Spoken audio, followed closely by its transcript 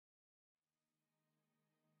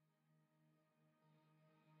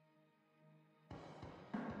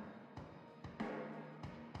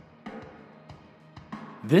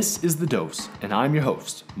This is The Dose, and I'm your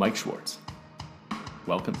host, Mike Schwartz.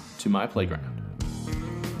 Welcome to my playground.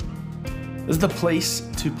 This is the place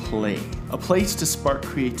to play, a place to spark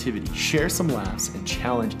creativity, share some laughs, and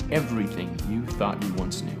challenge everything you thought you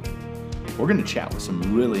once knew. We're going to chat with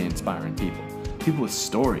some really inspiring people with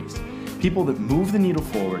stories, people that move the needle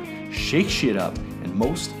forward, shake shit up, and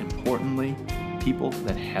most importantly, people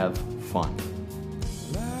that have fun.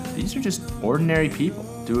 These are just ordinary people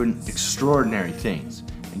doing extraordinary things,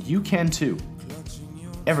 and you can too.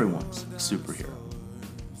 Everyone's a superhero.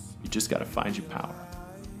 You just gotta find your power.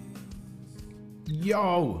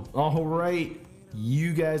 Yo, all right.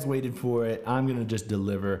 You guys waited for it. I'm gonna just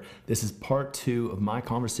deliver. This is part 2 of my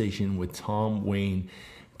conversation with Tom Wayne.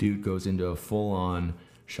 Dude goes into a full-on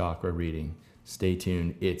chakra reading. Stay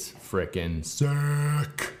tuned. It's frickin'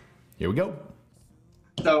 sick. Here we go.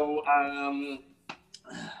 So,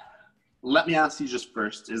 let me ask you just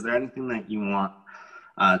first, is there anything that you want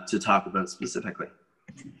to talk about specifically?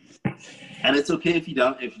 And it's okay if you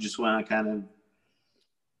don't, if you just want to kind of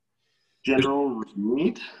general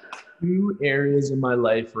read. 2 areas in my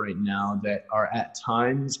life right now that are at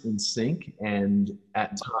times in sync and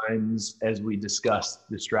at times, as we discussed,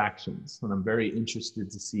 distractions. And I'm very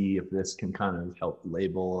interested to see if this can kind of help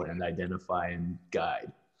label and identify and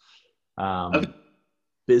guide. Okay.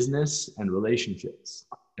 Business and relationships.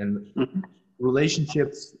 And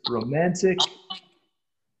relationships, romantic.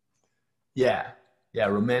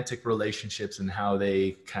 Romantic relationships and how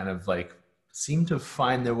they kind of like seem to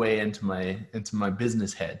find their way into my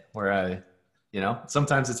business head where I,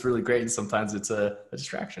 sometimes it's really great and sometimes it's a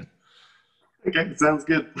distraction. Okay, sounds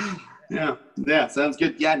good. Yeah, sounds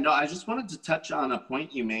good. Yeah, no, I just wanted to touch on a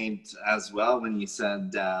point you made as well when you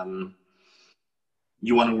said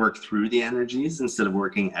you want to work through the energies instead of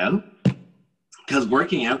working out. Because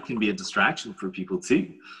working out can be a distraction for people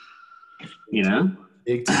too, And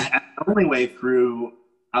the only way through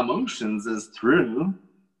emotions is through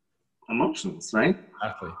emotions, right?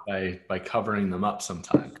 Exactly. By covering them up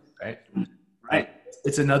sometimes, right? Right.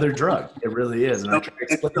 It's another drug. It really is. And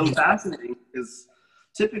It's so fascinating because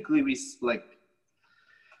typically we like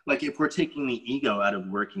if we're taking the ego out of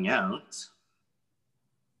working out,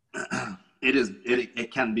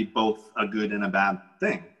 it can be both a good and a bad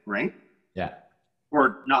thing, right? Yeah.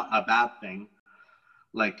 Or not a bad thing,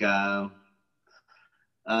 like a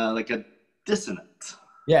dissonance.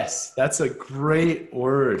 Yes, that's a great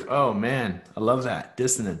word. Oh man, I love that.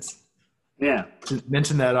 Dissonance. Yeah.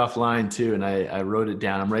 Mention that offline too, and I wrote it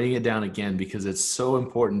down. I'm writing it down again because it's so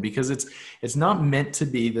important, because it's not meant to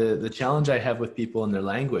be. The challenge I have with people in their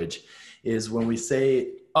language is when we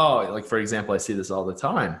say, like for example, I see this all the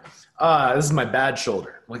time. This is my bad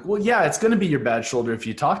shoulder. Like, well, yeah, it's going to be your bad shoulder if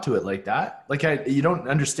you talk to it like that. Like, you don't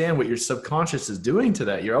understand what your subconscious is doing to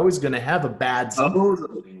that. You're always going to have a bad.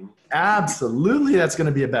 Absolutely, that's going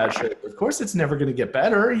to be a bad shoulder. Of course, it's never going to get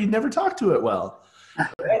better. You never talk to it well.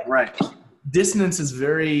 Right. Dissonance is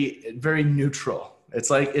very, very neutral. It's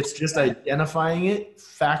like it's just identifying it,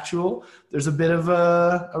 factual. There's a bit of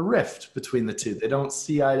a rift between the two. They don't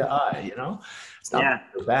see eye to eye. It's not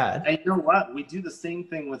so bad. And you know what? We do the same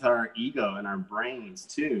thing with our ego and our brains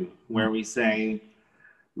too, where we say,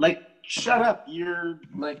 like, shut up, you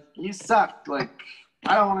suck. Like,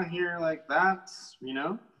 I don't want to hear like that,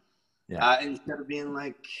 Yeah. Instead of being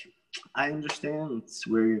like, I understand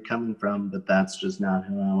where you're coming from, but that's just not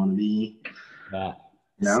who I want to be. Yeah.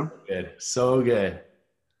 So good.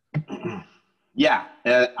 Yeah.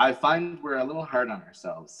 I find we're a little hard on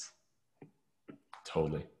ourselves.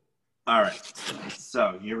 Totally. All right,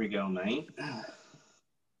 so here we go, mate.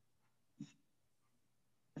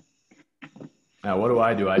 Now, what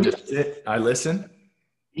do? I just sit, I listen?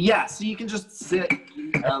 Yeah, so you can just sit,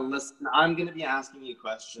 listen. I'm going to be asking you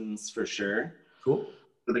questions for sure. Cool.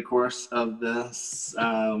 For the course of this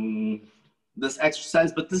this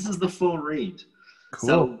exercise, but this is the full read. Cool.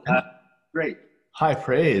 So, great. High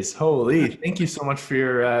praise. Holy, thank you so much for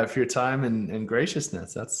your time and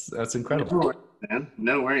graciousness. That's incredible. No worries, man.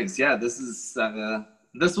 No worries. Yeah, this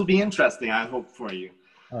will be interesting, I hope, for you.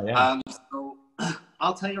 Oh yeah. So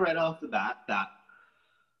I'll tell you right off the bat that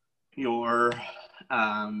your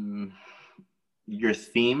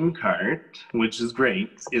theme card, which is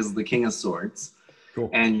great, is the King of Swords. Cool.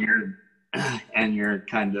 And your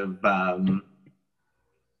kind of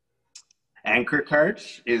anchor card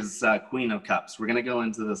is Queen of Cups. We're going to go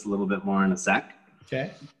into this a little bit more in a sec.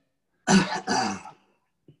 Okay.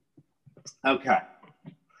 Okay.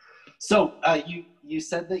 So you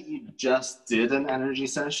said that you just did an energy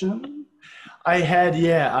session? I had,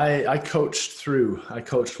 I coached through. I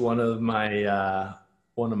coached one of my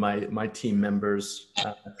team members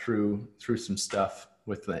through some stuff.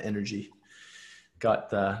 with the energy. Got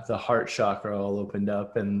the heart chakra all opened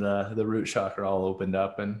up and the root chakra all opened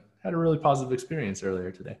up, and had a really positive experience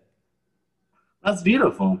earlier today. That's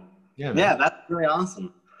beautiful. Yeah, man. Yeah, that's really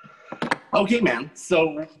awesome. Okay, man.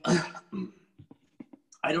 So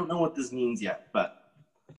I don't know what this means yet, but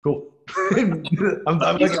cool.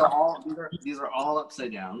 these are all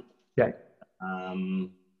upside down. Okay.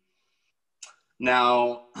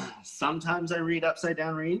 Now, sometimes I read upside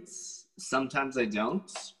down reads, sometimes I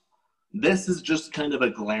don't. This is just kind of a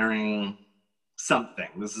glaring something.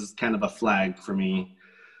 This is kind of a flag for me.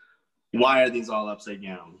 Why are these all upside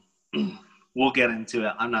down? We'll get into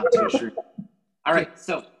it. I'm not too sure. All right,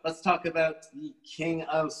 so let's talk about the King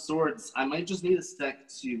of Swords. I might just need a sec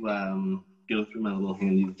to go through my little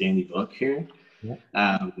handy dandy book here.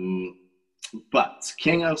 Yeah. But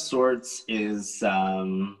King of Swords is,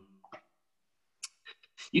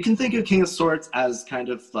 you can think of King of Swords as kind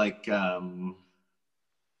of like a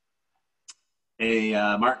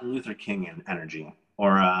Martin Luther King energy,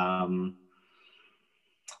 or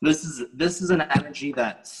this is an energy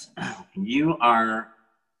that you are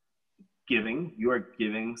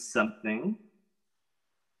giving something,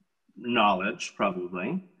 knowledge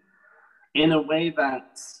probably, in a way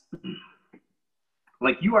that,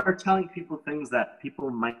 like, you are telling people things that people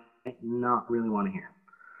might not really want to hear.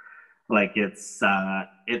 Like, it's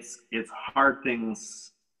hard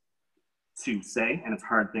things to say and it's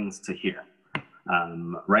hard things to hear,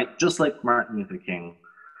 right? Just like Martin Luther King.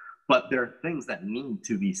 But there are things that need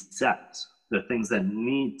to be said. There are things that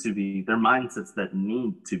need to be, there are mindsets that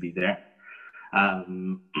need to be there.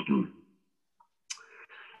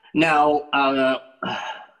 Now,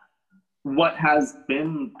 what has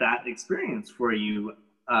been that experience for you?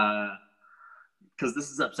 Because this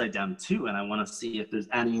is upside down too, and I want to see if there's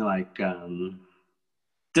any like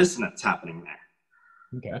dissonance happening there.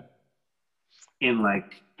 Okay. In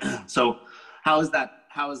like, so how is that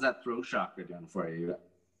throat chakra doing for you?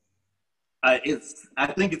 I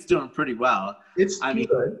think it's doing pretty well.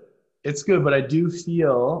 It's good, but I do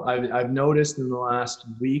feel I've noticed in the last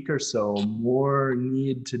week or so more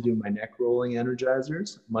need to do my neck rolling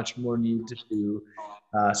energizers, much more need to do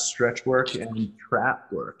stretch work and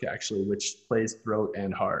trap work, actually, which plays throat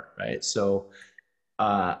and heart, right? So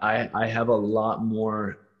I have a lot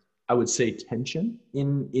more, I would say, tension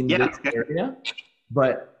in this area,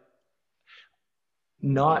 but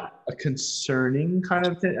not a concerning kind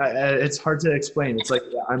of thing. It's hard to explain. It's like,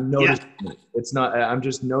 I'm noticing it. It's not, I'm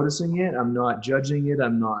just noticing it. I'm not judging it.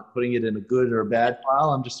 I'm not putting it in a good or a bad pile.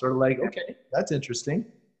 I'm just sort of like, okay, that's interesting.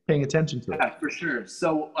 Paying attention to it. Yeah, for sure.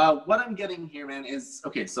 So what I'm getting here, man, is,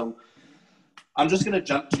 okay, so I'm just going to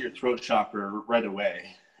jump to your throat chakra right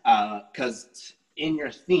away. Because in your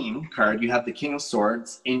theme card, you have the King of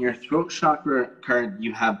Swords. In your throat chakra card,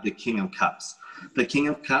 you have the King of Cups. The King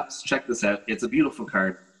of Cups, check this out. It's a beautiful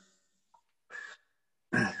card.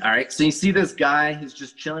 All right, so you see this guy, he's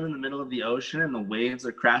just chilling in the middle of the ocean and the waves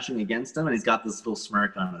are crashing against him and he's got this little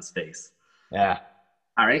smirk on his face. Yeah.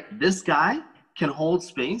 All right, this guy can hold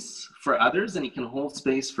space for others and he can hold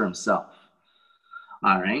space for himself.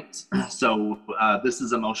 All right, so this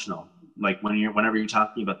is emotional. Like whenever you're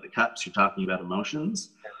talking about the cups, you're talking about emotions.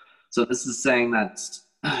 So this is saying that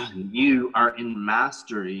you are in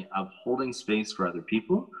mastery of holding space for other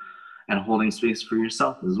people and holding space for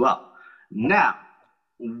yourself as well. Now,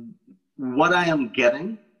 what I am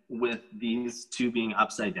getting with these two being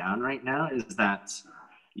upside down right now is that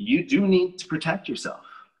you do need to protect yourself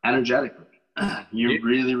energetically. You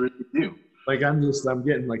really, really do. Like, I'm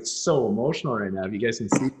getting like so emotional right now. If you guys can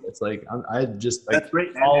see, it's like I just like, that's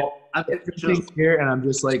great, man. Everything's here, and I'm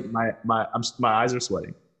just like my eyes are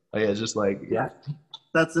sweating. Like, it's just like, yeah.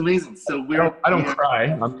 That's amazing. So I don't cry.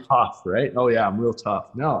 I'm tough, right? Oh yeah, I'm real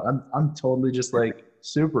tough. No, I'm totally just like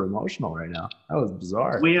super emotional right now. That was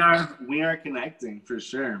bizarre. We are connecting for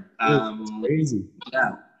sure. It's crazy.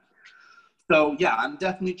 Yeah. So yeah, I'm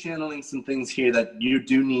definitely channeling some things here that you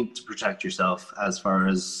do need to protect yourself as far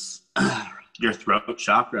as your throat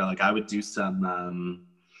chakra. Like I would do some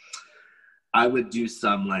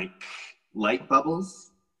like light bubbles.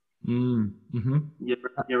 Mm-hmm. You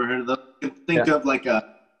ever heard of those? Think of like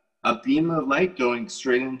a beam of light going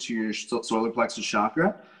straight into your solar plexus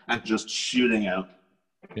chakra and just shooting out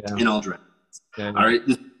in all directions. Yeah. All right,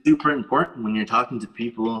 this is super important when you're talking to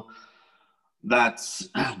people that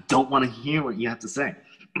don't want to hear what you have to say,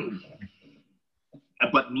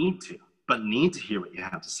 but need to hear what you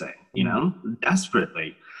have to say. You know,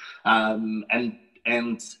 desperately, and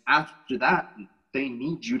after that, they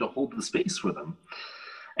need you to hold the space for them.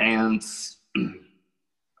 And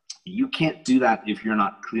you can't do that if you're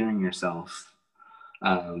not clearing yourself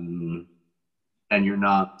and you're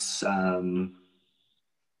not,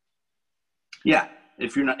 yeah,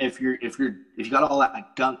 if you got all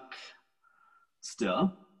that gunk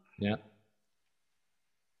still, Yeah.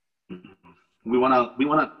 we want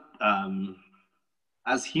to,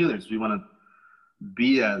 as healers, we want to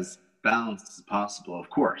be as balanced as possible, of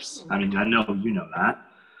course. I mean, I know you know that.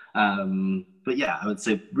 But yeah, I would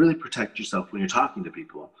say really protect yourself when you're talking to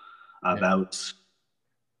people about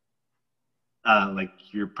like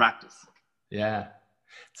your practice. Yeah.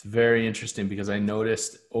 It's very interesting because I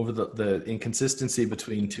noticed over the inconsistency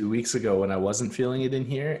between 2 weeks ago when I wasn't feeling it in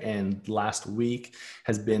here and last week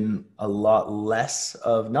has been a lot less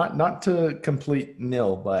of not to complete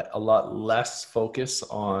nil, but a lot less focus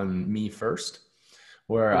on me first,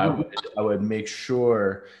 where I would make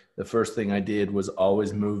sure the first thing I did was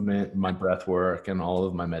always movement, my breath work, and all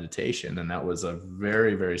of my meditation. And that was a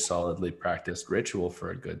very, very solidly practiced ritual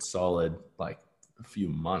for a good solid, like a few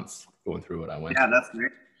months going through what I went through. Yeah, that's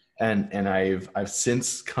great. And I've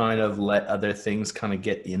since kind of let other things kind of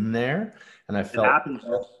get in there, and I felt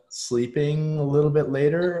sleeping a little bit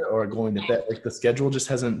later or going to bed. Like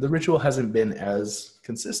the ritual hasn't been as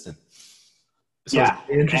consistent. So yeah,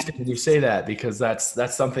 it's interesting that you say that, because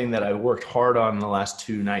that's something that I worked hard on the last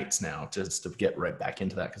 2 nights now, just to get right back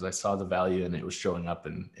into that, because I saw the value and it was showing up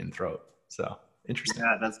in throat. So interesting.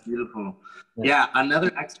 Yeah, that's beautiful. Yeah,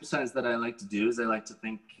 another exercise that I like to do is I like to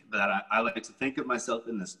think of myself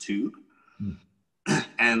in this tube,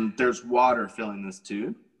 and there's water filling this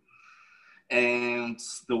tube, and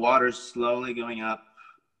the water's slowly going up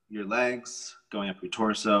your legs, going up your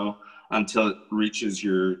torso until it reaches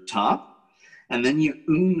your top, and then you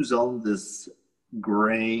ooze all this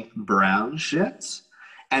gray brown shit,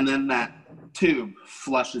 and then that tube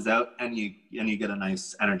flushes out, and you get a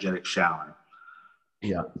nice energetic shower.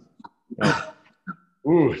 Yeah.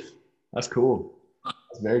 Ooh, that's cool.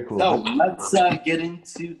 That's very cool. So let's get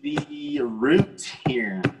into the root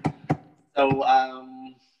here. So,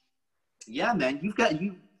 yeah, man,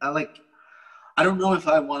 I don't know if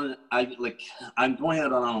I'm going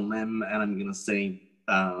out on a limb and I'm going to say,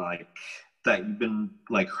 that you've been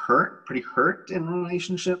pretty hurt in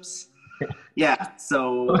relationships. Yeah.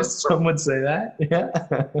 So some would say that. Yeah.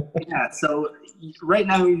 Yeah. So right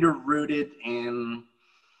now you're rooted in,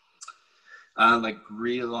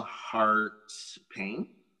 real heart pain,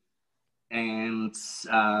 and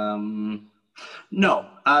no,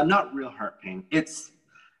 not real heart pain. It's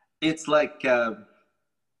like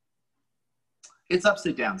it's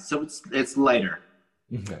upside down, so it's lighter.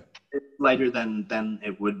 Okay. It's lighter than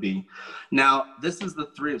it would be. Now this is the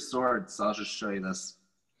Three of Swords. So I'll just show you this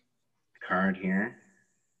card here.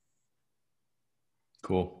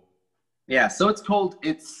 Cool. Yeah. So it's cold.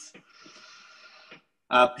 It's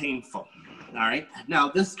painful. All right. Now,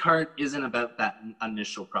 this card isn't about that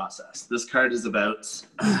initial process. This card is about,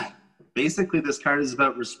 basically,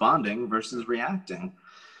 responding versus reacting.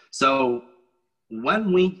 So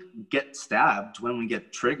when we get stabbed, when we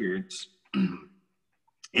get triggered,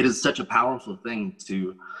 it is such a powerful thing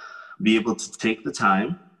to be able to take the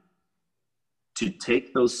time to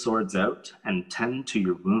take those swords out and tend to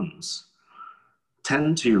your wounds.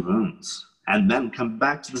 Tend to your wounds. And then come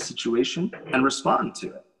back to the situation and respond to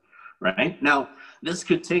it. Right? Now, this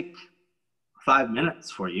could take 5 minutes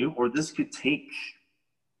for you, or this could take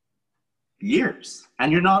years,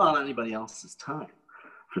 and you're not on anybody else's time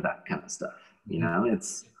for that kind of stuff. You know,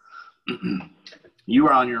 it's you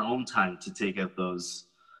are on your own time to take out those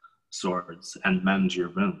swords and mend your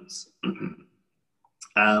wounds.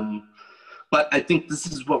 But I think this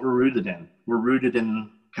is what we're rooted in. We're rooted in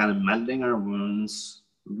kind of mending our wounds,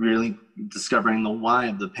 really discovering the why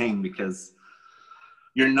of the pain, because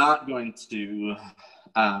you're not going to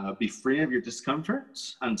be free of your discomfort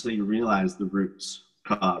until you realize the root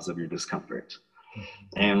cause of your discomfort.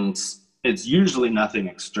 And it's usually nothing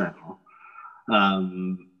external.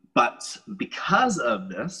 But because of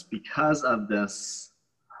this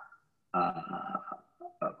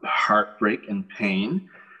heartbreak and pain,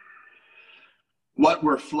 what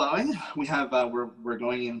we're flowing, we have, we're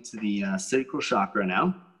going into the sacral chakra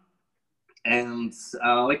now. And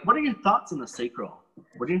what are your thoughts on the sacral?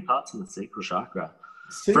 What are your thoughts on the sacral chakra?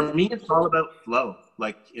 For me, it's all about flow.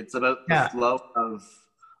 It's about the flow of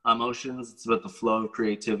emotions. It's about the flow of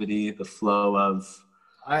creativity, the flow of,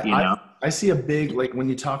 I see a big, when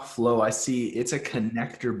you talk flow, I see it's a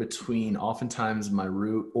connector between oftentimes my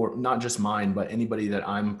root, or not just mine, but anybody that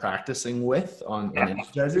I'm practicing with on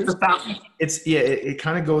energizers. It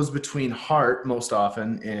kind of goes between heart most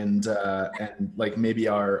often and maybe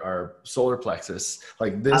our solar plexus,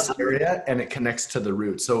 this area, and it connects to the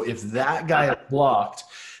root. So if that guy is blocked,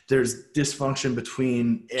 there's dysfunction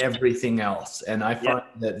between everything else. And I find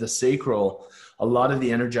that the sacral, a lot of the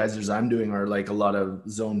energizers I'm doing are like a lot of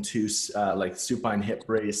zone 2, like supine hip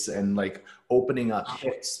brace and like opening up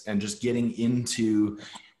hips and just getting into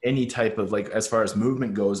any type of, like, as far as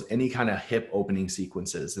movement goes, any kind of hip opening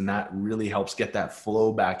sequences. And that really helps get that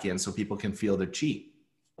flow back in so people can feel their chi.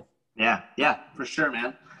 Yeah, for sure,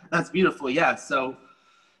 man. That's beautiful. Yeah. So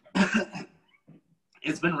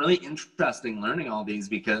it's been really interesting learning all these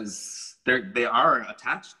because they are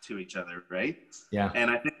attached to each other, right? Yeah. And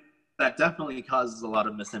I think that definitely causes a lot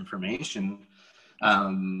of misinformation.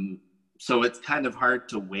 So it's kind of hard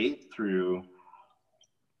to wade through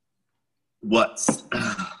what's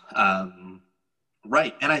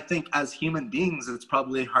right. And I think as human beings, it's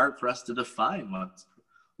probably hard for us to define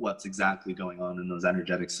what's exactly going on in those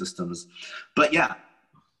energetic systems. But yeah,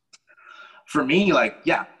 for me, like,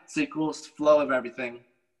 yeah, sacral flow of everything.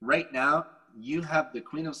 Right now, you have the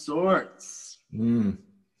Queen of Swords. Queen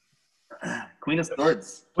of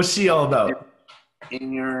Swords. What's she all about?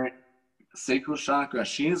 In your sacral chakra,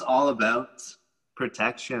 she's all about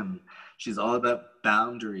protection. She's all about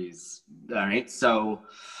boundaries. All right. So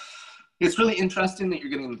it's really interesting that you're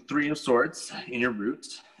getting the 3 of Swords in your root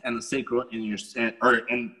and the sacral in your,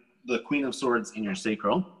 and the Queen of Swords in your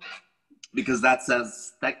sacral, because that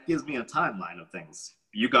gives me a timeline of things.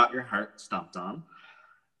 You got your heart stomped on,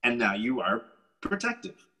 and now you are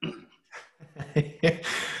protective. Yep.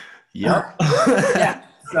 Yeah.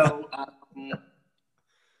 So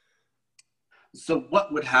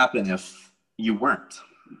what would happen if you weren't?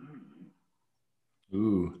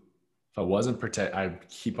 Ooh, if I wasn't protected, I'd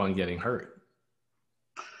keep on getting hurt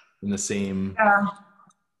in the same.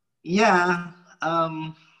 Yeah. I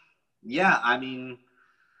mean,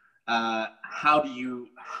 how do you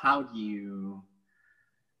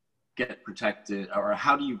get protected, or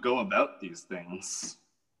how do you go about these things?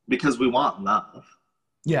 Because we want love.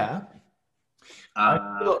 Yeah.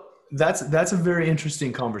 I feel that's a very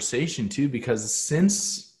interesting conversation too, because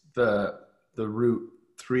since the root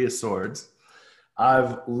 3 of Swords,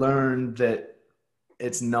 I've learned that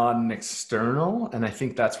it's not an external, and I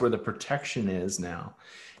think that's where the protection is now.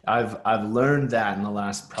 I've learned that in the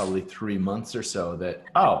last probably 3 months or so, that,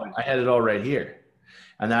 oh, I had it all right here.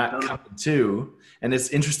 And that coming too. And it's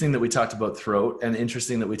interesting that we talked about throat, and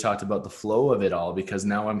interesting that we talked about the flow of it all, because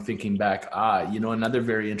now I'm thinking back, another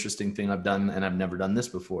very interesting thing I've done, and I've never done this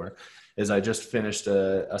before, is I just finished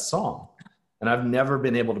a song, and I've never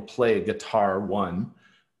been able to play a guitar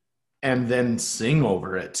and then sing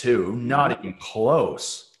over it too. Not even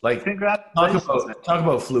close. Like, talk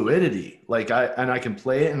about fluidity. Like, I can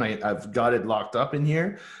play it, and I've got it locked up in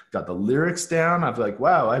here, got the lyrics down. I've like,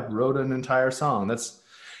 wow, I wrote an entire song. That's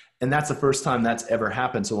the first time that's ever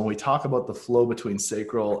happened. So when we talk about the flow between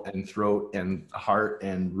sacral and throat and heart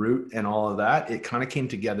and root and all of that, it kind of came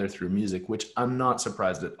together through music, which I'm not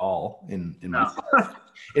surprised at all in myself.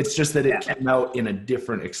 It's just that it came out in a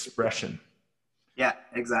different expression. Yeah,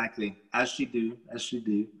 exactly. As she do.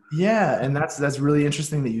 Yeah, and that's really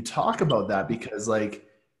interesting that you talk about that, because, like,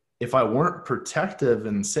 if I weren't protective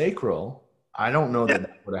and sacral, I don't know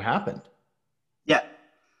that would have happened.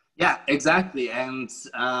 Yeah, exactly. And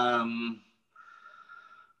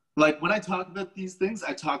like, when I talk about these things,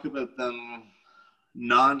 I talk about them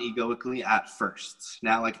non-egoically at first.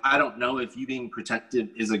 Now, like, I don't know if you being protective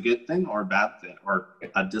is a good thing or a bad thing or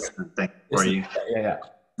a distant thing for you. Yeah.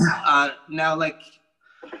 Now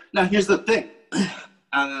here's the thing.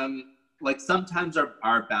 Like, sometimes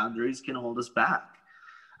our boundaries can hold us back.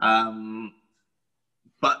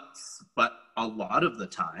 But a lot of the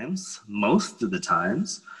times, most of the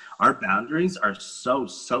times, our boundaries are so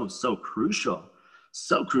crucial.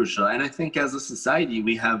 So crucial. And I think as a society,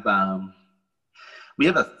 we have a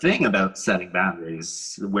thing about setting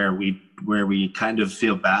boundaries where we kind of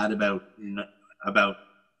feel bad about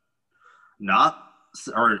not,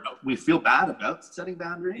 or we feel bad about setting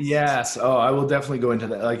boundaries. Yes. Oh, I will definitely go into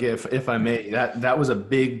that. Like, if I may, that was a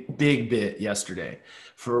big bit yesterday.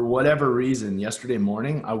 For whatever reason, yesterday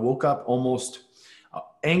morning, I woke up almost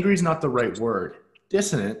angry is not the right word,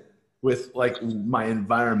 dissonant with, like, my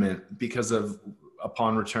environment, because of,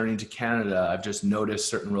 upon returning to Canada, I've just noticed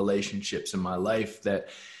certain relationships in my life that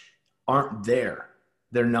aren't there.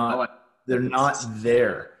 They're not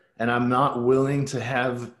there. And I'm not willing to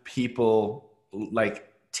have people,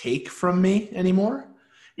 like, take from me anymore.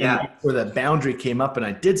 Yeah. And where that boundary came up, and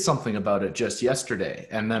I did something about it just yesterday.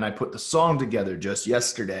 And then I put the song together just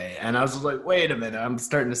yesterday. And I was like, wait a minute, I'm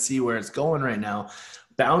starting to see where it's going right now.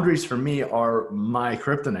 Boundaries for me are my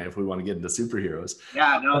kryptonite, if we want to get into superheroes.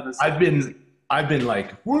 Yeah, no, I've been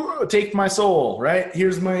like, woo, take my soul, right?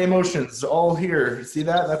 Here's my emotions all here. See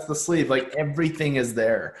that? That's the sleeve. Like everything is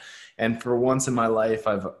there. And for once in my life,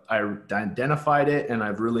 I identified it, and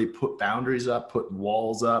I've really put boundaries up, put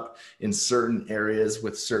walls up in certain areas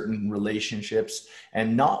with certain relationships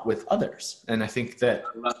and not with others. And I think that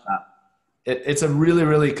I love that. it's a really,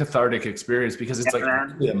 really cathartic experience because it's like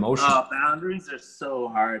really emotional. Oh, boundaries are so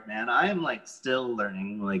hard, man. I am like still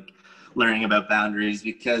learning about boundaries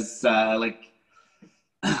because like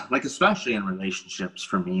especially in relationships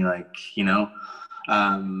for me, like, you know,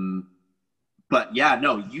 but yeah,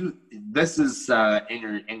 no, this is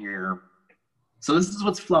in your so this is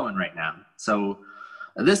what's flowing right now. So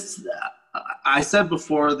this I said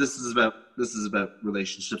before, this is about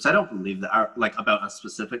relationships. I don't believe that like about a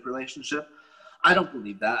specific relationship. I don't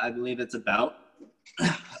believe that. I believe it's about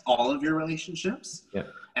all of your relationships. Yeah.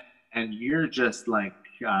 And you're just like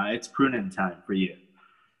it's pruning time for you.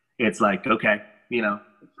 It's like, okay, you know,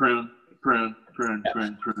 prune.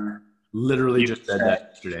 Literally just said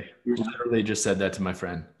that yesterday. Literally just said that to my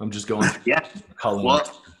friend. I'm just going through culling. Well,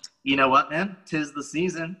 you know what, man? 'Tis the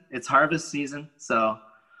season. It's harvest season. So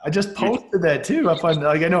I just posted that too up on,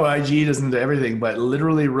 like, I know IG doesn't do everything, but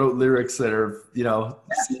literally wrote lyrics that are, you know,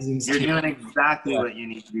 seasons. You're doing exactly what you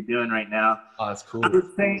need to be doing right now. Oh, that's cool.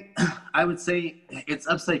 I would say it's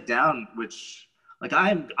upside down, which like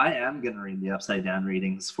I am gonna read the upside down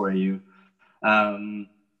readings for you.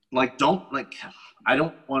 Like I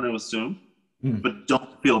don't want to assume, but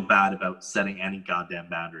don't feel bad about setting any goddamn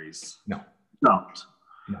boundaries. No.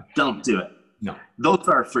 Don't do it. No. Those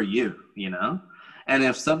are for you, you know? And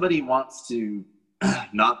if somebody wants to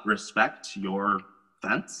not respect your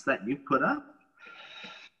fence that you put up,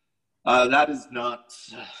 that is not,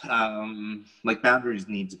 like, boundaries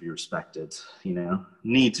need to be respected, you know?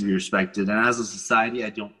 Need to be respected. And as a society,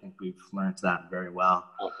 I don't think we've learned that very well.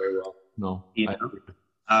 Not very well. No. You know?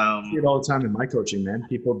 I see it all the time in my coaching, man.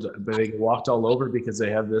 People, they get walked all over because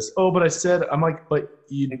they have this, oh, but I said, I'm like, but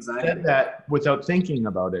you said that without thinking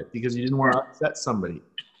about it because you didn't want to upset somebody.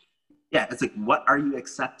 Yeah, it's like, what are you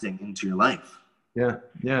accepting into your life? Yeah,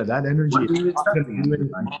 that energy is not going to do anything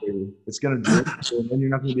for you. It's going to drip, and then you're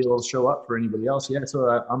not going to be able to show up for anybody else. Yeah, so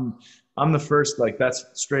I'm the first, like, that's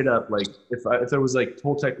straight up, like, if there was, like,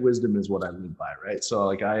 Toltec wisdom is what I live by, right? So,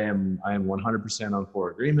 like, I am 100% on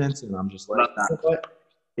 4 agreements, and I'm just like, you know what?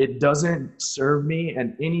 It doesn't serve me,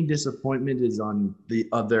 and any disappointment is on the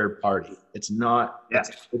other party. It's not, if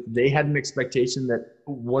they had an expectation that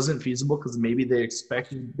wasn't feasible because maybe they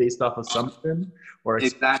expected based off assumption or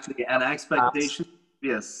exactly, and expectation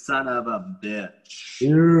be a son of a bitch.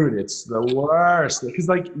 Dude, it's the worst. Because,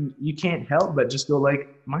 like, you can't help but just go,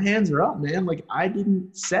 like, my hands are up, man. Like, I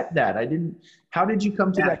didn't set that. How did you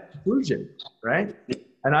come to that conclusion, right?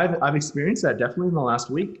 And I've experienced that definitely in the last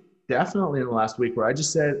week. Where I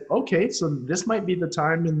just said, okay, so this might be the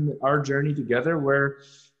time in our journey together where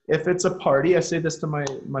if it's a party, I say this to my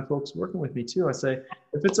folks working with me too. I say,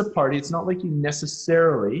 if it's a party, it's not like you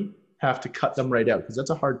necessarily have to cut them right out because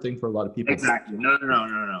that's a hard thing for a lot of people. Exactly. No.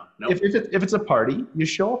 If it's a party, you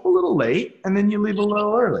show up a little late and then you leave a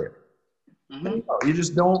little earlier. Mm-hmm. You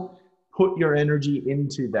just don't put your energy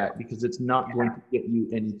into that because it's not going to get you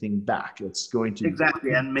anything back. It's going to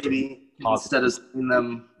and maybe instead of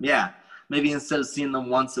seeing them,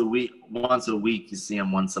 once a week, you see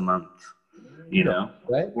them once a month, you know,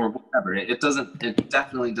 right? Or whatever. It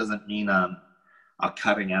definitely doesn't mean a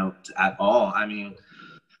cutting out at all. I mean,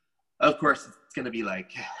 of course, it's going to be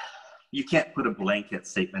like, you can't put a blanket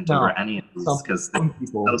statement over any of these because they're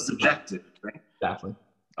so subjective, right? Exactly.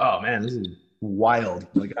 Oh man, this is wild.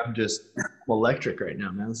 Like, I'm electric right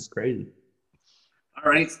now, man. This is crazy.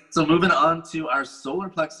 All right, so moving on to our solar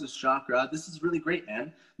plexus chakra. This is really great,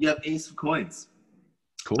 man. You have Ace of Coins.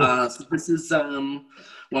 Cool. So this is when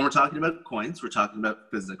we're talking about coins, we're talking about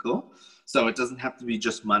physical. So it doesn't have to be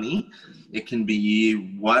just money. It can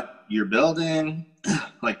be what you're building,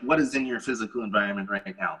 like what is in your physical environment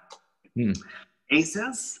right now.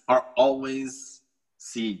 Aces are always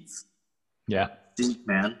seeds. Yeah. Seeds,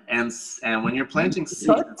 man. And when you're planting seeds,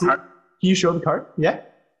 it's hard. Can you show the card? Yeah.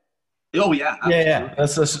 Oh, yeah. Absolutely. Yeah.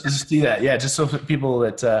 Let's do that. Yeah, just so people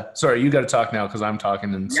that sorry, you got to talk now because I'm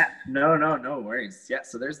talking. And no worries. Yeah,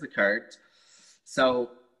 so there's the card. So,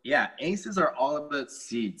 yeah, aces are all about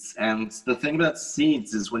seeds. And the thing about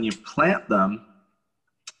seeds is when you plant them,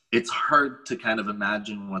 it's hard to kind of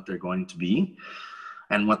imagine what they're going to be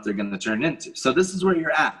and what they're going to turn into. So this is where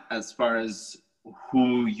you're at as far as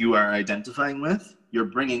who you are identifying with. You're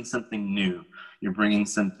bringing something new. You're bringing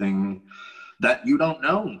something that you don't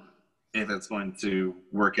know if it's going to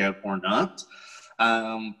work out or not.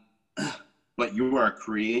 but you are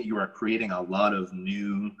creating a lot of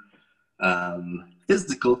new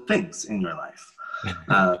physical things in your life.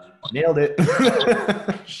 Nailed it.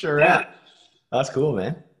 Sure. Yeah. That's cool,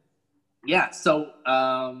 man. Yeah. So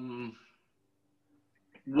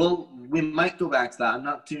we might go back to that. I'm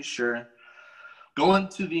not too sure. Going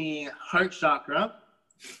to the heart chakra,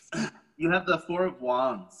 you have the Four of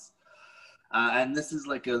Wands, and this is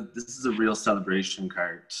a real celebration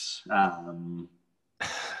card.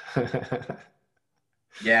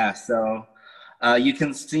 Yeah, so you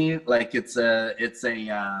can see like it's a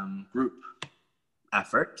group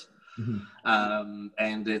effort,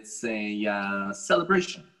 and it's a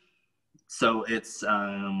celebration. So it's there's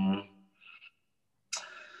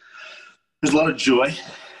a lot of joy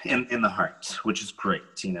in the heart, which is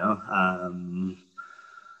great, you know.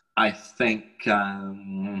 I think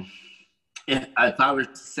if I were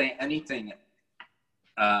to say anything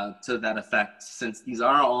to that effect, since these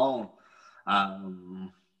are all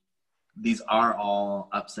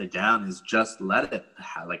upside down, is just let it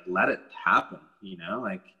happen, you know,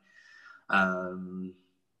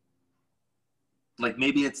 like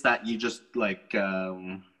maybe it's that you just like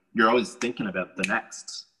you're always thinking about the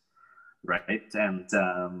next, right? And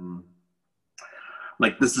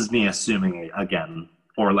like this is me assuming again,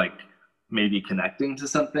 or like maybe connecting to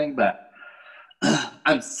something, but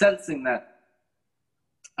I'm sensing that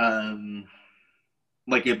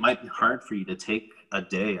like it might be hard for you to take a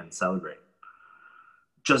day and celebrate.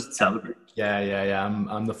 Just celebrate. Yeah.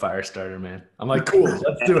 I'm the fire starter, man. I'm like, cool,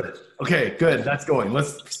 let's do it. Okay, good. That's going.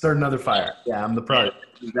 Let's start another fire. Yeah, I'm the project.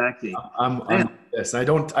 Exactly. I'm this. I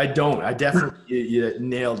definitely, you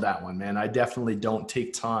nailed that one, man. I definitely don't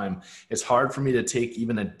take time. It's hard for me to take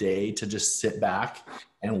even a day to just sit back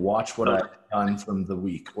and watch what I've done from the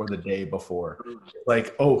week or the day before.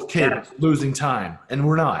 Like, okay, we're losing time, and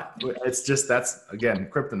we're not. It's just, that's again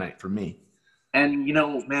kryptonite for me. And you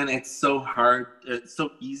know, man, it's so hard. It's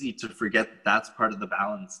so easy to forget that's part of the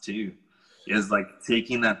balance too. Is like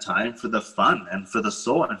taking that time for the fun and for the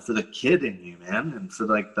soul and for the kid in you, man, and for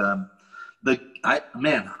like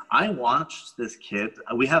I watched this kid.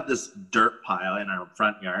 We have this dirt pile in our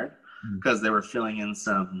front yard because they were filling in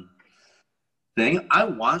some thing. I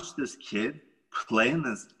watched this kid play in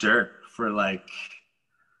this dirt for like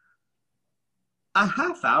a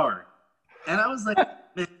half hour, and I was like,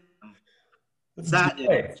 man, that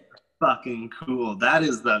is fucking cool. That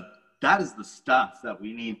is the stuff that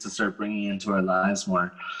we need to start bringing into our lives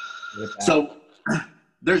more. So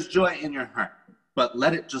there's joy in your heart, but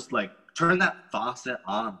let it just like turn that faucet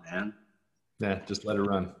on, man. Yeah, just let it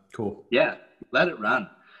run. Cool. Yeah, let it run,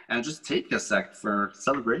 and just take a sec for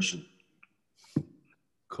celebration.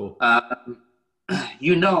 Cool.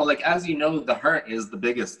 You know, like as you know, the heart is the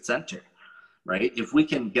biggest center, right? If we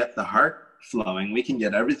can get the heart flowing, we can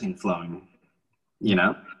get everything flowing. You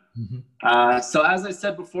know. So as I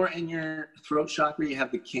said before, in your throat chakra, you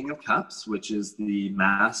have the King of Cups, which is the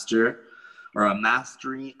master or a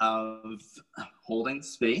mastery of holding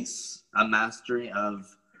space, a mastery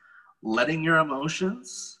of letting your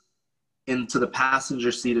emotions into the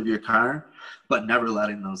passenger seat of your car, but never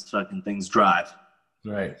letting those fucking things drive.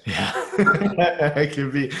 Right. Yeah. It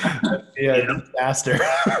can be a disaster.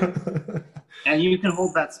 And you can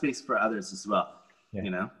hold that space for others as well,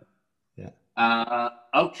 you know?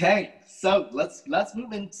 Okay, so let's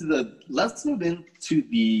move into the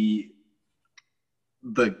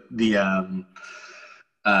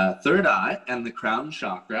third eye and the crown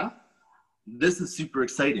chakra. This is super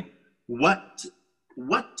exciting. What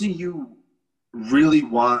do you really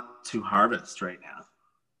want to harvest right now?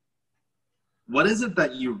 What is it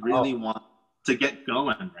that you really want to get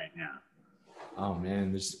going right now? Oh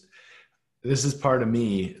man, this is part of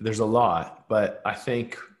me. There's a lot, but I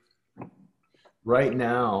think right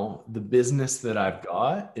now, the business that I've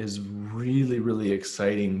got is really, really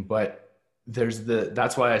exciting, but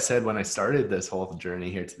that's why I said when I started this whole journey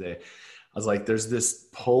here today, I was like, there's this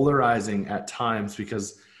polarizing at times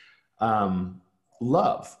because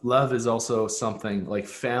love is also something like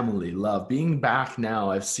family love. Being back now,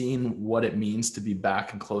 I've seen what it means to be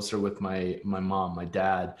back and closer with my mom, my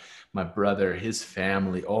dad, my brother, his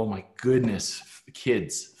family. Oh my goodness,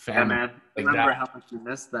 kids, family. Yeah, man. Like remember how much you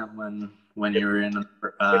missed them when you were in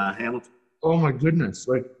Hamilton. Oh my goodness.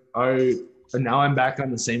 And now I'm back on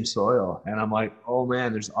the same soil and I'm like, oh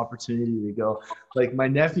man, there's opportunity to go. Like my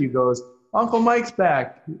nephew goes, Uncle Mike's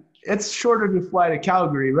back. It's shorter to fly to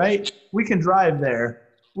Calgary, right? We can drive there.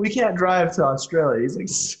 We can't drive to Australia.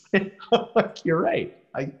 He's like, you're right.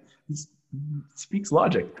 He speaks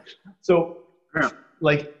logic. So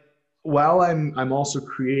like, while I'm also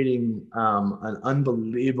creating an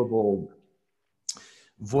unbelievable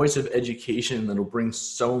voice of education that'll bring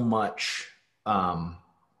so much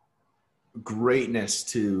greatness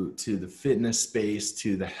to the fitness space,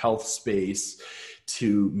 to the health space,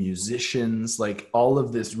 to musicians, like all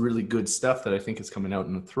of this really good stuff that I think is coming out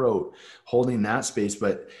in the throat, holding that space.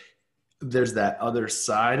 But there's that other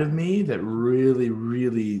side of me that really,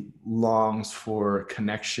 really longs for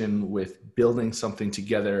connection with building something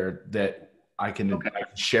together that I can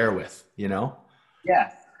share with, you know?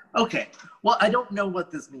 Yeah. Okay. Well, I don't know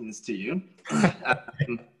what this means to you,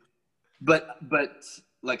 but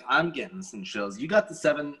like I'm getting some chills. You got the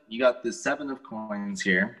seven of coins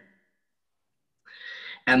here.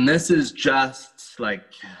 And this is just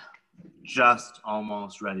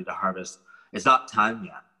almost ready to harvest. It's not time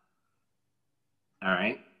yet. All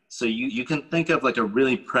right. So you can think of like a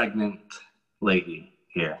really pregnant lady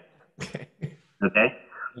here. Okay.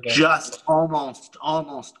 Just almost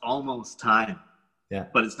time. Yeah.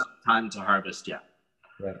 But it's not time to harvest yet.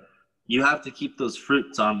 Right. You have to keep those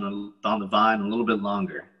fruits on the vine a little bit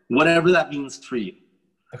longer. Whatever that means for you.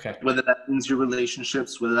 Okay. Whether that means your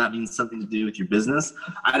relationships, whether that means something to do with your business,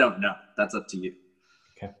 I don't know. That's up to you.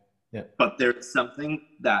 Okay. Yeah. But there's something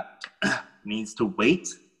that needs to wait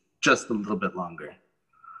just a little bit longer.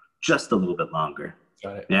 Just a little bit longer.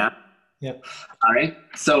 Got it. Yeah? Yeah. All right.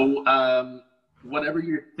 So whatever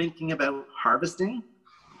you're thinking about harvesting,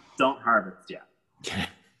 don't harvest yet. Okay.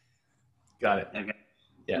 Got it. Okay.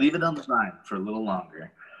 Yeah. Leave it on the vine for a little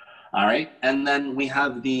longer. All right. And then we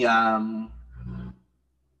have the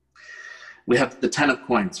 10 of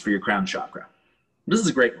coins for your crown chakra. This is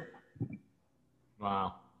a great one.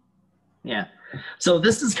 Wow. Yeah. So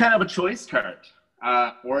this is kind of a choice card,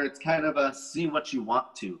 or it's kind of a see what you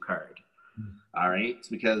want to card. All right.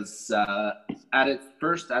 Because at its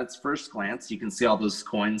first glance, you can see all those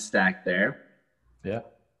coins stacked there. Yeah.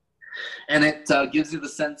 And it gives you the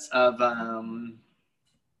sense of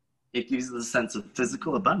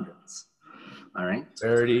physical abundance. All right.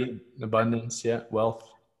 Prosperity, abundance, yeah, wealth.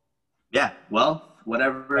 Yeah, wealth,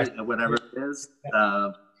 whatever it is,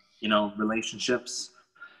 relationships.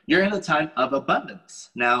 You're in a time of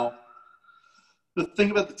abundance. Now, the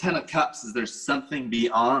thing about the 10 of Cups is there's something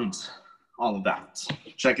beyond all of that.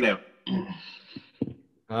 Check it out.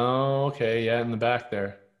 Oh, okay, yeah, in the back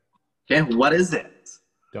there. Okay, what is it?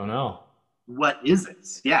 Don't know. What is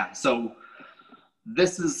it? Yeah, so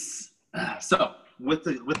this is, with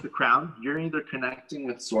the crown, you're either connecting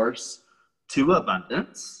with source to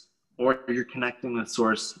abundance, or you're connecting with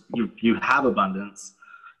source, you have abundance,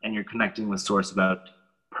 and you're connecting with source about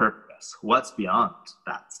purpose. What's beyond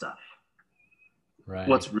that stuff? Right.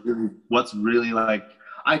 What's really like,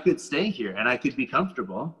 I could stay here and I could be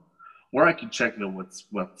comfortable, or I could check out what's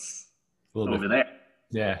over there.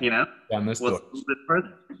 Yeah. You know? Down this door. What's a little bit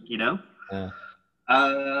further, you know? Yeah.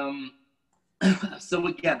 So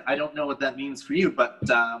again, I don't know what that means for you, but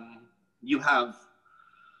you have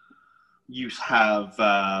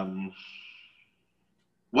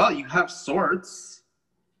swords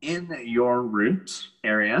in your root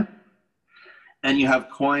area, and you have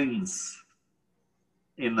coins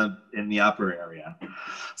in the upper area.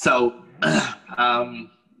 So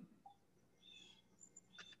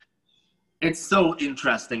it's so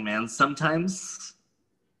interesting, man. Sometimes,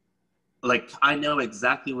 like, I know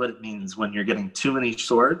exactly what it means when you're getting too many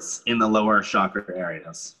swords in the lower chakra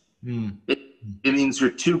areas. It means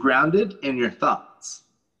you're too grounded in your thoughts.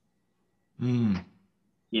 You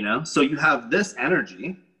know? So you have this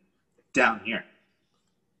energy down here.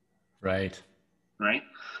 Right. Right?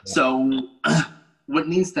 Yeah. So what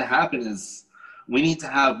needs to happen is we need to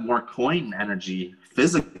have more coin energy,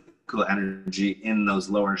 physical energy in those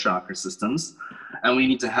lower chakra systems. And we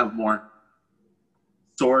need to have more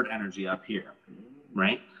sword energy up here.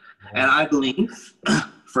 Right? Yeah. And I believe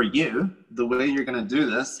for you, the way you're going to do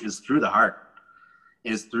this is through the heart.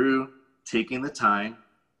 Is through taking the time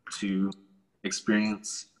to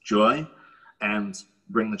experience joy and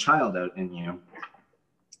bring the child out in you.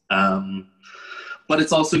 But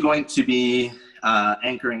it's also going to be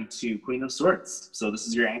anchoring to Queen of Swords. So this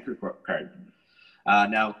is your anchor card.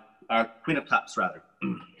 Now, Queen of Cups, rather.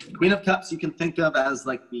 Queen of Cups you can think of as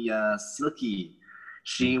like the silky.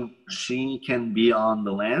 She can be on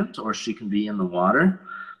the land or she can be in the water,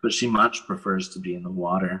 but she much prefers to be in the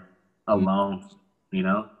water alone. You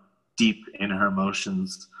know, deep in her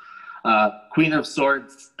emotions. Queen of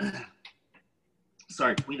Swords,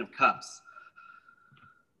 Queen of Cups,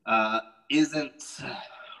 isn't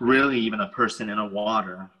really even a person in a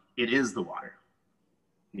water. It is the water,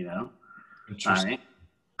 you know? All right.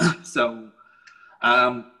 So,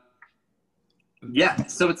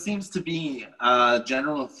 so it seems to be a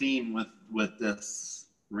general theme with this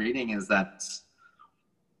reading is that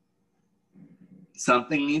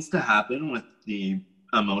something needs to happen with the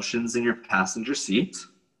emotions in your passenger seat.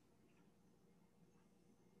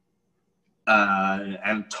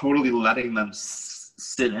 And totally letting them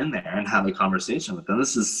sit in there and have a conversation with them.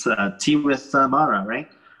 This is tea with Mara, right?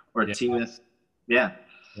 Or tea with, yeah.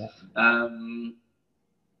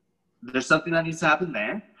 There's something that needs to happen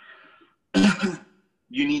there.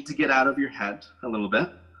 You need to get out of your head a little bit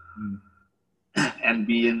and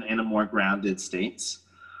be in a more grounded state.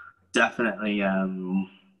 Definitely. And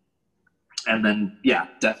then, yeah,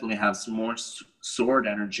 definitely have some more sword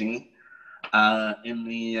energy in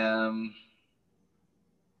the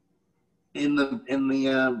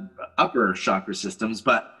upper chakra systems.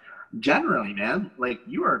 But generally, man, like,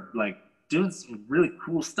 you are like doing some really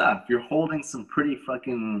cool stuff. You're holding some pretty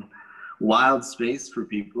fucking wild space for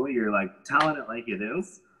people. You're like telling it like it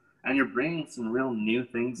is, and you're bringing some real new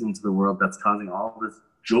things into the world that's causing all this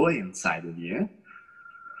joy inside of you.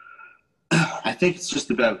 I think it's just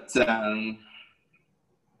about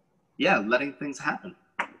letting things happen.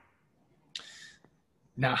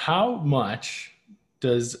 Now, how much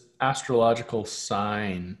does astrological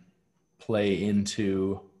sign play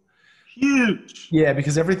into? Huge. Yeah,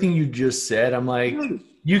 because everything you just said, I'm like, huge.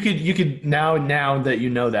 You could now that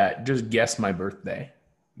you know that, just guess my birthday.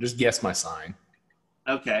 Just guess my sign.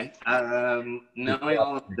 Okay. Knowing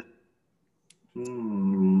all of this.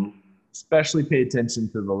 Especially pay attention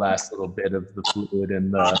to the last little bit of the fluid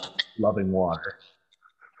and the loving water.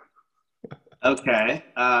 Okay.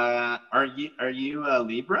 Are you a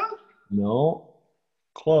Libra? No.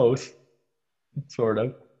 Close. Sort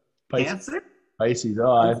of. Cancer? Pisces.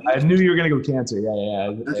 Oh, I knew you were going to go Cancer.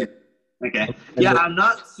 Yeah. Okay. Yeah, I'm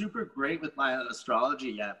not super great with my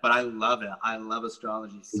astrology yet, but I love it. I love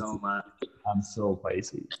astrology so much. I'm so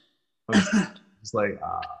Pisces. It's like,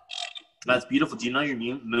 That's beautiful. Do you know your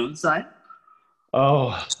moon sign?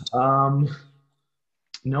 Oh,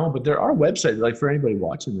 no, but there are websites, like, for anybody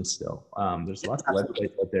watching this still. There's lots of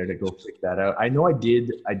websites out there to go check that out. I know I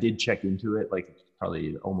did check into it, like,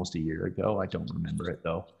 probably almost a year ago. I don't remember it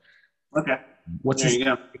though. Okay. What's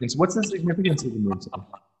the significance of the moon sign?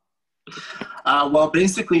 Well,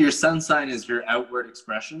 basically, your sun sign is your outward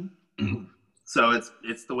expression. So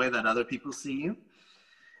it's the way that other people see you,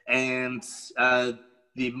 and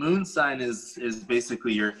the moon sign is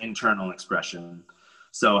basically your internal expression.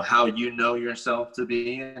 So how you know yourself to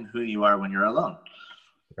be and who you are when you're alone.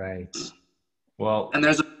 Right. Well, and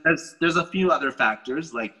there's a few other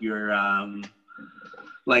factors, like your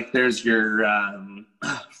there's your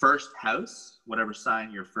first house, whatever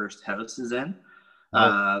sign your first house is in.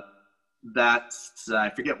 That's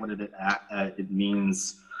I forget what it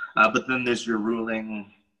means, but then there's your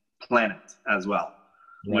ruling planet as well,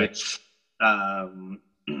 which I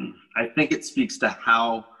think it speaks to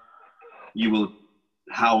how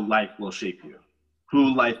life will shape you,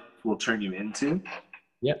 who life will turn you into.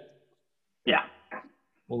 Yep. Yeah.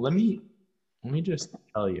 Well, let me just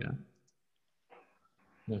tell you.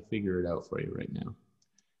 I'm gonna figure it out for you right now.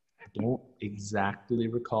 I don't exactly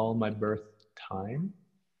recall my birth time,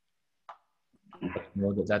 but I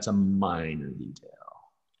know that's a minor detail.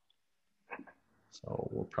 So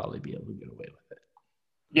we'll probably be able to get away with it.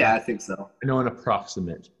 Yeah, I think so. I know an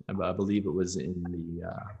approximate. I believe it was in the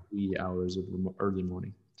wee hours of the early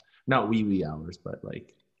morning. Not wee hours, but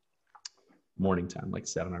like morning time, like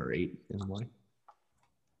 7 or 8 in the morning.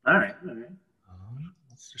 All right.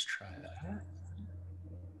 Let's just try that.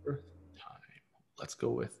 Birth time. Let's go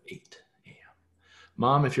with 8 a.m.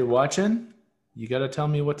 Mom, if you're watching, you got to tell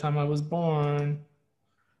me what time I was born.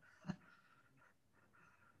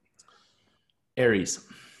 Aries.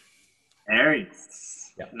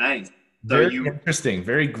 Yeah. Nice. So very interesting.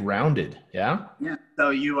 Very grounded. Yeah. Yeah. So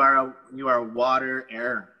you are water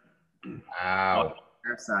air. Wow.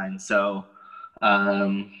 Air sign. So, yeah,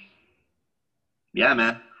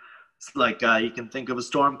 man. It's like you can think of a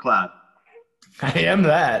storm cloud. I am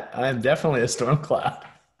that. I am definitely a storm cloud.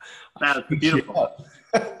 That's beautiful.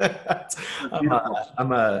 I'm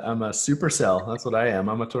a supercell. That's what I am.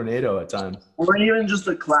 I'm a tornado at times. Or even just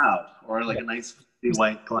a cloud, or like a nice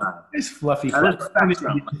white cloud. Nice fluffy cloud.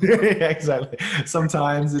 Yeah, exactly.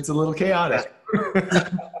 Sometimes it's a little chaotic.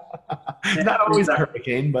 Not always a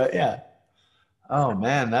hurricane, but yeah. Oh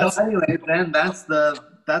man, so anyway, then that's the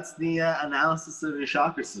analysis of your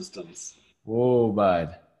chakra systems. Whoa,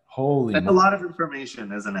 bud. Holy. That's a lot of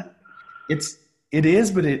information, isn't it? It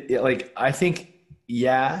is, but it like, I think,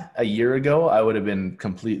 yeah, a year ago I would have been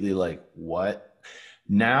completely like, what?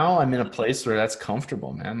 Now I'm in a place where that's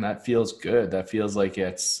comfortable, man. That feels good. That feels like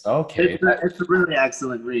it's okay. It's a really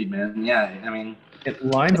excellent read, man. Yeah, I mean, it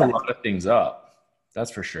lines a lot of things up.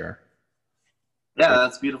 That's for sure. Yeah,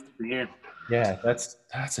 that's beautiful to hear. Yeah,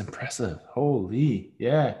 that's impressive. Holy,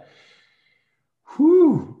 yeah.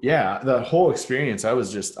 Whew. Yeah, the whole experience, I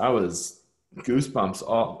was goosebumps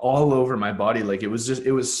all over my body. Like it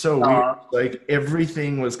was so weird. Uh, Like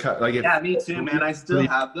everything was cut, like it yeah, me felt too, man. I still really,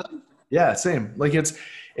 have them. yeah, same. Like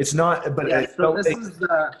it's not, but Yeah, it so felt this like is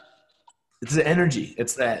it's the energy.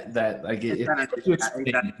 It's that like it's it's energy. hard to Yeah, explain.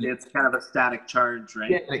 exactly. It's kind of a static charge, Yeah,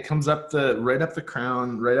 right? and it comes up the right up the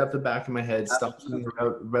crown, right up the back of my head, stops me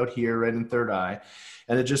Absolutely. about here, right in third eye,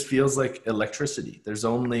 and it just feels like electricity. There's Yeah,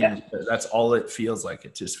 only that's all it feels like.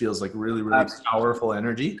 It just feels like really, really absolutely. powerful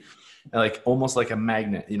energy, and like almost like a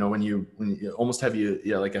magnet. You know, when you almost have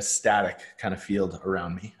yeah, like a static kind of field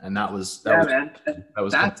around me, and Yeah, man. that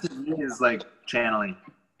was That to me is like channeling.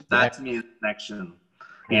 yeah, That to me is connection.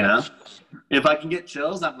 You yeah. know, if I can get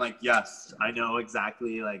chills, I'm like, yes, I know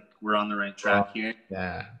exactly. Like we're on the right Oh, track here.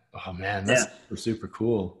 yeah. Oh man, that's Yeah. super, super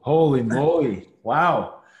cool. Holy moly.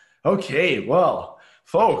 Wow. Okay, well,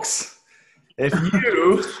 folks, if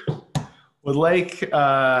you would like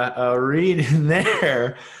a read in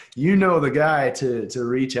there, you know the guy to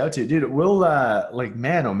reach out to. Dude, we'll like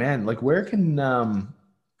man, oh man, like where can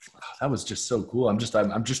that was just so cool. I'm just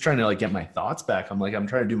trying to like get my thoughts back. I'm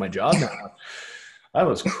trying to do my job now. That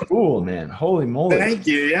was cool, man. Holy moly. Thank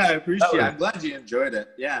you. Yeah, I That appreciate it. was I'm glad you enjoyed it.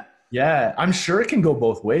 Yeah. Yeah, I'm sure it can go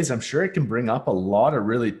both ways. I'm sure it can bring up a lot of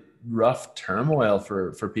really rough turmoil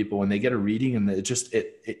for people when they get a reading and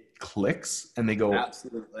it clicks and they go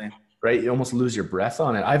Absolutely. right. You almost lose your breath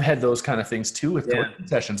on it. I've had those kind of things too with Yeah. coaching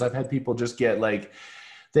sessions. I've had people just get like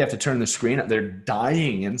they have to turn the screen up. They're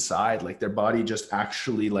dying inside, like their body just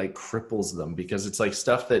actually like cripples them because it's like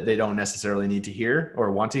stuff that they don't necessarily need to hear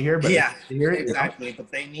or want to hear, but Yeah, they hear it. You know? exactly. But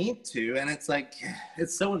they need to. And it's like,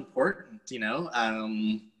 it's so important, you know?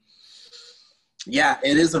 Yeah,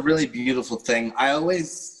 it is a really beautiful thing. I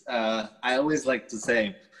always like to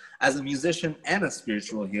say, as a musician and a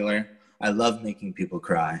spiritual healer, I love making people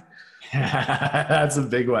cry. That's a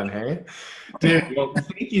big one, hey? Dude, well,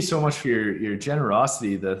 thank you so much for your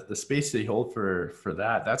generosity, the space that you hold for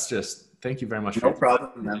that. That's just thank you very much for No your time,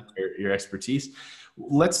 problem, man. your expertise.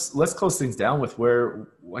 Let's close things down with Sure.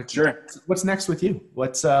 what's next with you?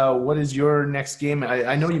 What is your next game?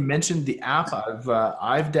 I know you mentioned the app.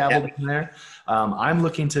 I've dabbled Yeah. in there. I'm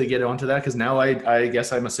looking to get onto that because now I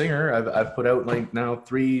guess I'm a singer. I've put out like now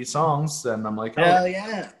 3 songs and I'm like, oh, Hell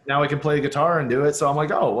yeah. now I can play guitar and do it. So I'm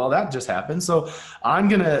like, oh, well, that just happened. So I'm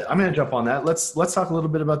gonna jump on that. Let's talk a little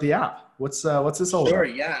bit about the app. What's this all Sure.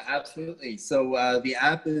 about? Yeah, absolutely. So the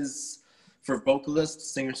app is for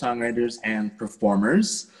vocalists, singer-songwriters, and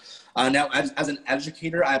performers. Now, as an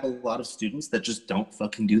educator, I have a lot of students that just don't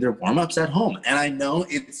fucking do their warm-ups at home. And I know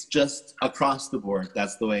it's just across the board.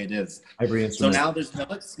 That's the way it is. Every So instrument. now there's no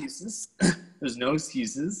excuses. There's no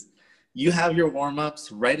excuses. You have your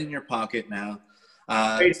warm-ups right in your pocket now.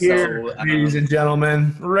 Right here, ladies and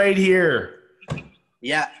gentlemen, right here.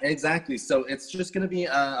 Yeah, exactly. So it's just going to be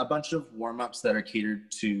a bunch of warm-ups that are catered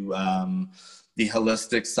to the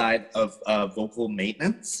holistic side of vocal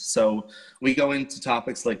maintenance. So we go into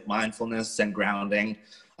topics like mindfulness and grounding,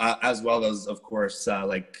 as well as, of course,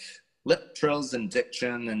 like lip trills and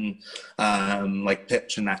diction and like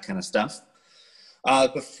pitch and that kind of stuff.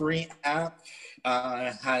 The free app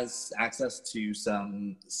has access to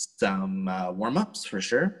some warm-ups for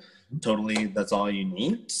sure. Totally, that's all you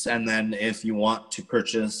need. And then if you want to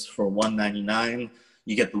purchase for $1.99,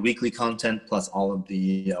 you get the weekly content plus all of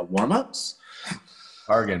the warm-ups.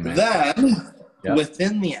 Bargain, man. Then Yep.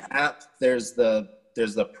 within the app, there's the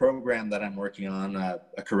program that I'm working on, a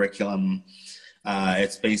curriculum.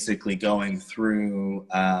 It's basically going through.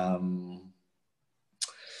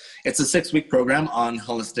 It's a 6-week program on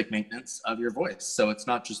holistic maintenance of your voice. So it's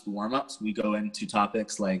not just the warm-ups. We go into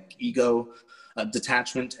topics like ego,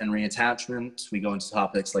 detachment and reattachment. We go into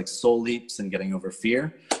topics like soul leaps and getting over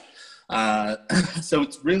fear. So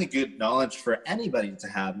it's really good knowledge for anybody to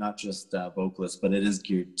have, not just vocalists, but it is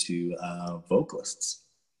geared to vocalists.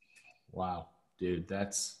 Wow, dude,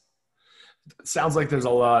 that's sounds like there's a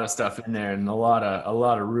lot of stuff in there and a lot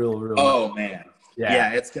of real. Oh man. Yeah.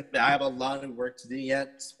 Yeah, it's gonna. I have a lot of work to do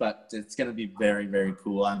yet, but it's gonna be very, very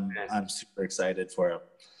cool. I'm super excited for it.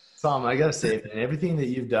 Tom, I gotta say, man, everything that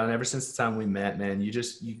you've done ever since the time we met, man, you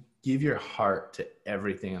give your heart to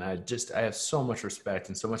everything, and I have so much respect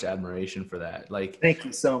and so much admiration for that. Like, Thank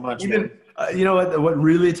you so much, even man. you know what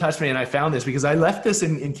really touched me, and I found this because I left this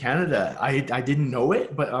in Canada. I didn't know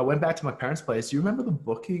it, but I went back to my parents' place. Do you remember the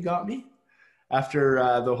book you got me after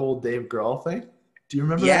the whole Dave Grohl thing? Do you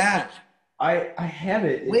remember that? Yeah. I have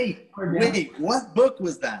it. Wait, what book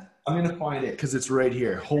was that? I'm gonna find it because it's right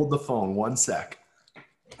here. Hold the phone 1 sec.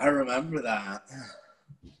 I remember that.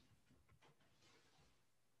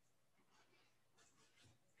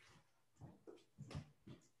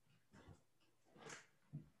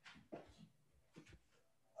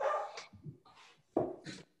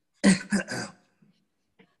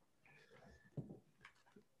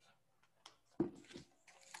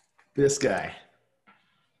 This guy.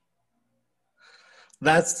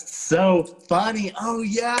 That's so funny. Oh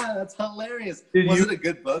yeah, that's hilarious. Was it a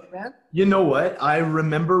good book, man? You know what? I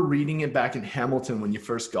remember reading it back in Hamilton when you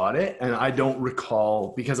first got it, and I don't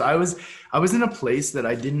recall because I was in a place that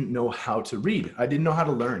I didn't know how to read. I didn't know how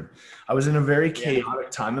to learn. I was in a very chaotic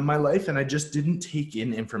time in my life, and I just didn't take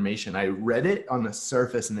in information. I read it on the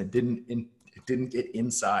surface, and it didn't get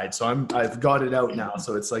inside. So I've got it out now.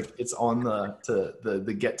 So it's like it's on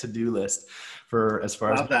the get to do list for as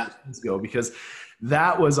far as things go, because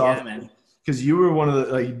that was awesome. Because you were one of the,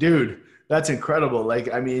 like, dude, that's incredible.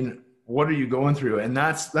 Like, I mean, what are you going through? And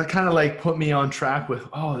that kind of like put me on track with,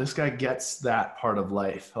 oh, this guy gets that part of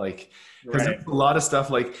life. Like, because there's a lot of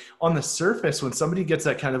stuff like on the surface, when somebody gets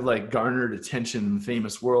that kind of like garnered attention in the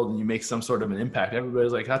famous world and you make some sort of an impact,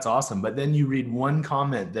 everybody's like, that's awesome. But then you read one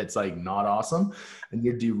comment that's like not awesome and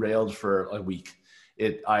you're derailed for a week.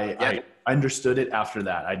 I understood it after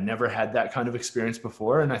that. I'd never had that kind of experience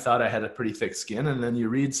before, and I thought I had a pretty thick skin. And then you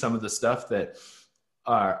read some of the stuff that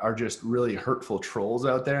are just really hurtful trolls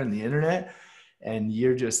out there in the internet, and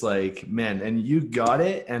you're just like, man, and you got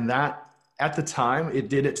it. And that at the time, it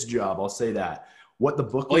did its job. I'll say that. What the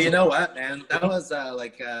book was. Well, you know what, man? That was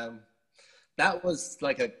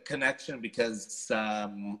like a connection because I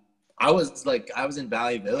was in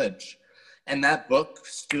Valley Village, and that book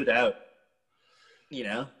stood out. You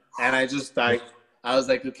know, and I was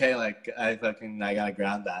like, okay, like I gotta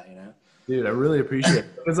ground that, you know. Dude, I really appreciate it.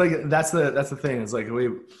 It's like that's the thing. It's like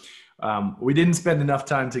we didn't spend enough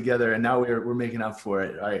time together, and now we're making up for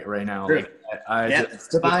it right now. Sure. Like, it's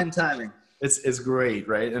divine timing. It's great,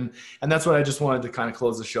 right? And that's what I just wanted to kind of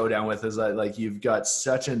close the show down with, is that like you've got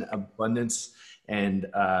such an abundance and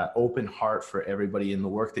open heart for everybody in the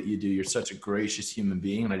work that you do. You're such a gracious human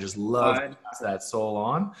being, and I just love to pass that soul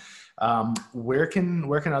on. Where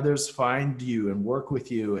can others find you and work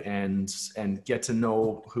with you and get to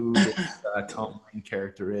know who this Tom Wayne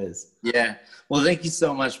character is? Yeah. Well, thank you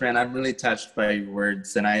so much, man. I'm really touched by your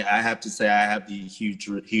words, and I have to say I have the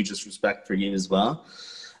hugest respect for you as well.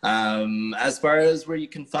 As far as where you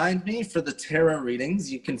can find me for the tarot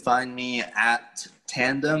readings, you can find me at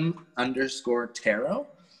tandem_tarot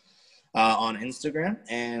on Instagram,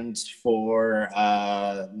 and for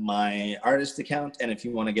my artist account. And if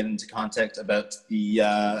you want to get into contact about the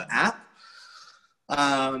app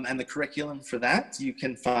and the curriculum for that, you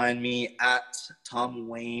can find me at Tom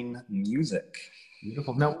Wayne Music.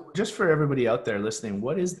 Beautiful. Now, just for everybody out there listening,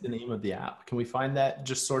 what is the name of the app? Can we find that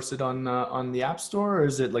just source it on the App Store, or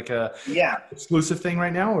is it like a exclusive thing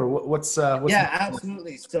right now, or what's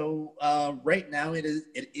absolutely. So right now it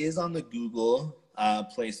is on the Google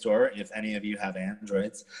Play Store if any of you have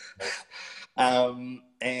Androids, and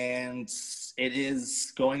it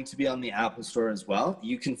is going to be on the Apple Store as well.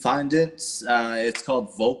 You can find it. It's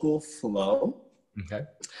called Vocal Flow. Okay.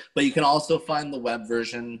 But you can also find the web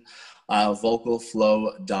version.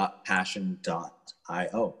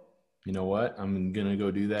 vocalflow.passion.io. You know what? I'm gonna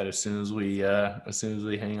go do that as soon as we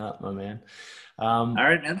hang up, my man. All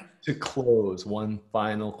right, man. To close, one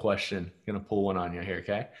final question. Gonna pull one on you here,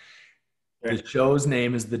 okay? Sure. The show's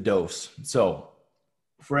name is The Dose. So,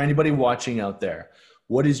 for anybody watching out there,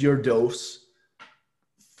 what is your dose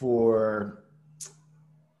for?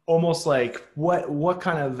 Almost like what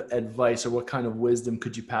kind of advice or what kind of wisdom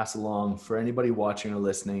could you pass along for anybody watching or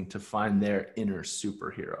listening to find their inner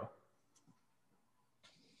superhero?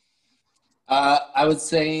 I would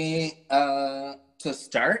say to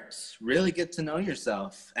start, really get to know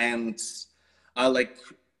yourself. And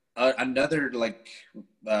another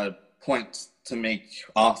point to make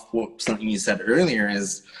off something you said earlier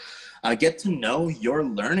is get to know your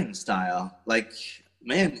learning style. Like,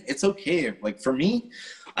 man, it's okay. Like for me,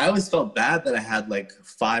 I always felt bad that I had like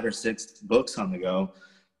 5 or 6 books on the go.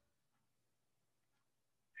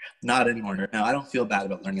 Not anymore. Now, I don't feel bad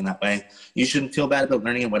about learning that way. You shouldn't feel bad about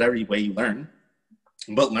learning in whatever way you learn,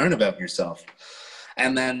 but learn about yourself.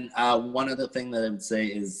 And then one other thing that I would say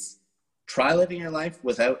is try living your life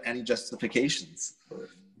without any justifications.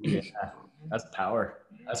 Yeah, that's power.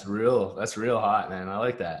 That's real hot, man. I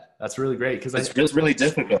like that. That's really great because it's just really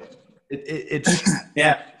difficult.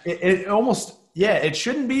 It almost. Yeah, it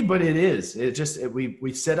shouldn't be, but it is.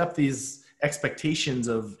 We set up these expectations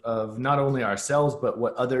of not only ourselves, but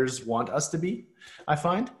what others want us to be, I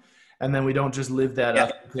find. And then we don't just live that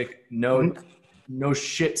up. Like, no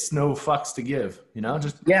shits, no fucks to give, you know,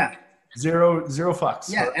 just zero fucks.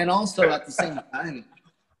 Yeah. And also at the same time,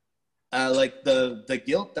 like the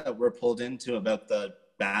guilt that we're pulled into about the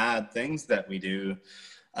bad things that we do,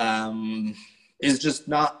 is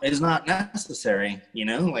not necessary, you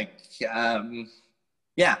know, like,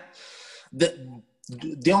 yeah,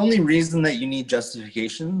 the only reason that you need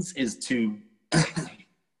justifications is to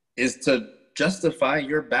is to justify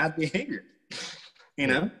your bad behavior, you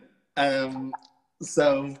know.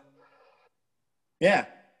 So yeah,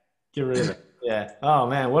 get rid of it. Yeah. Oh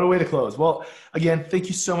man, what a way to close. Well, again, thank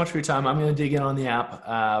you so much for your time. I'm going to dig in on the app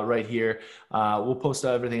right here. We'll post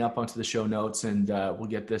everything up onto the show notes, and we'll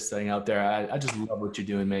get this thing out there. I just love what you're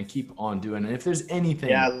doing, man. Keep on doing it. And if there's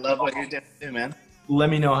anything, yeah, I love what you're doing, man.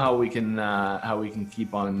 Let me know how we can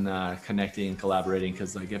keep on connecting and collaborating.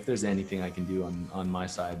 Because like, if there's anything I can do on my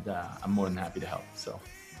side, I'm more than happy to help. So.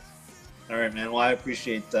 All right, man. Well, I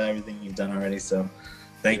appreciate everything you've done already. So,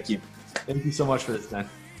 thank you. Thank you so much for this, man.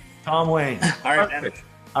 Tom Wayne. All right, man.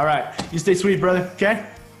 All right. You stay sweet, brother. Okay?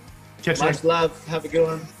 Catch you Much love. Have a good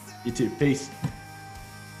one. You too. Peace.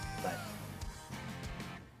 Bye.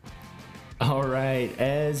 All right.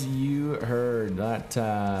 As you heard, that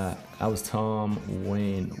was Tom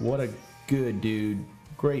Wayne. What a good dude.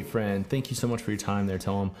 Great friend. Thank you so much for your time there,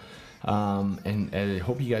 Tom. And I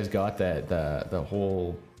hope you guys got that the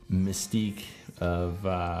whole mystique of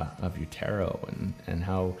your tarot and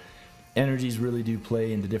how energies really do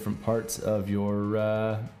play into different parts of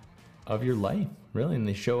your life, really, and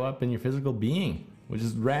they show up in your physical being, which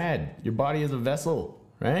is rad. Your body is a vessel,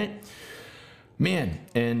 right? Man,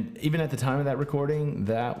 and even at the time of that recording,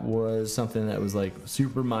 that was something that was like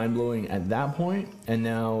super mind-blowing at that point. And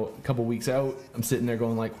now a couple weeks out, I'm sitting there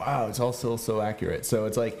going like, wow, it's all still so accurate. So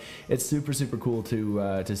it's like, it's super, super cool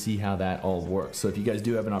to see how that all works. So if you guys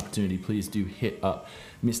do have an opportunity, please do hit up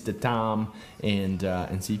Mr. Tom and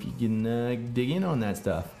see if you can dig in on that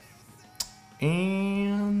stuff.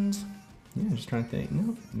 And yeah, just trying to think.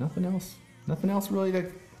 No, nothing else really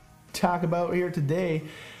to talk about here today.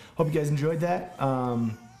 Hope you guys enjoyed that.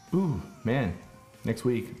 Ooh, man, next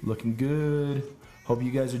week looking good. Hope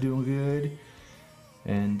you guys are doing good.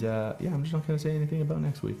 And yeah, I'm just not gonna say anything about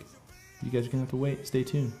next week. You guys are gonna have to wait. Stay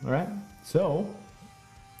tuned. All right. So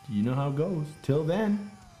you know how it goes. Till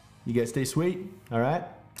then, you guys stay sweet. All right.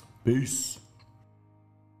 Peace.